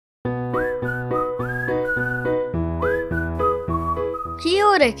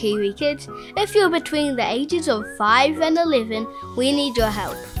order, Kiwi kids. If you're between the ages of 5 and 11, we need your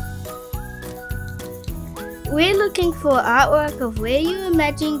help. We're looking for artwork of where you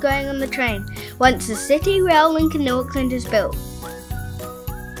imagine going on the train once the City Rail link in Auckland is built.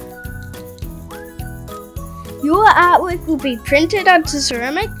 Your artwork will be printed onto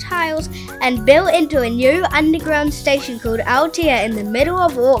ceramic tiles and built into a new underground station called Aotea in the middle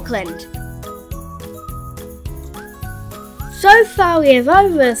of Auckland. So far we have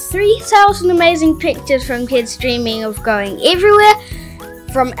over 3,000 amazing pictures from kids dreaming of going everywhere,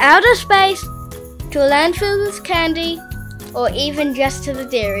 from outer space to a land filled with candy, or even just to the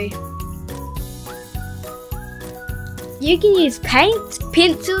dairy. You can use paints,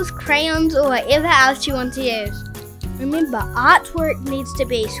 pencils, crayons, or whatever else you want to use. Remember, artwork needs to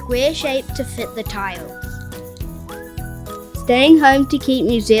be square shaped to fit the tiles. Staying home to keep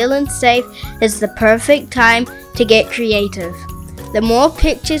New Zealand safe is the perfect time to get creative. The more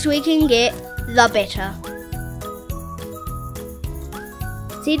pictures we can get, the better.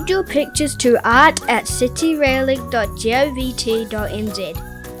 Send your pictures to art@cityrailing.govt.nz.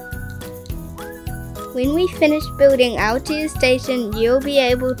 When we finish building Aotea Station, you'll be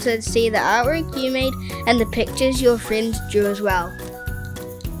able to see the artwork you made and the pictures your friends drew as well.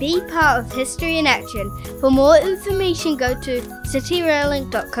 Be part of History in Action. For more information, go to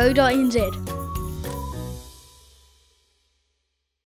cityrailing.co.nz.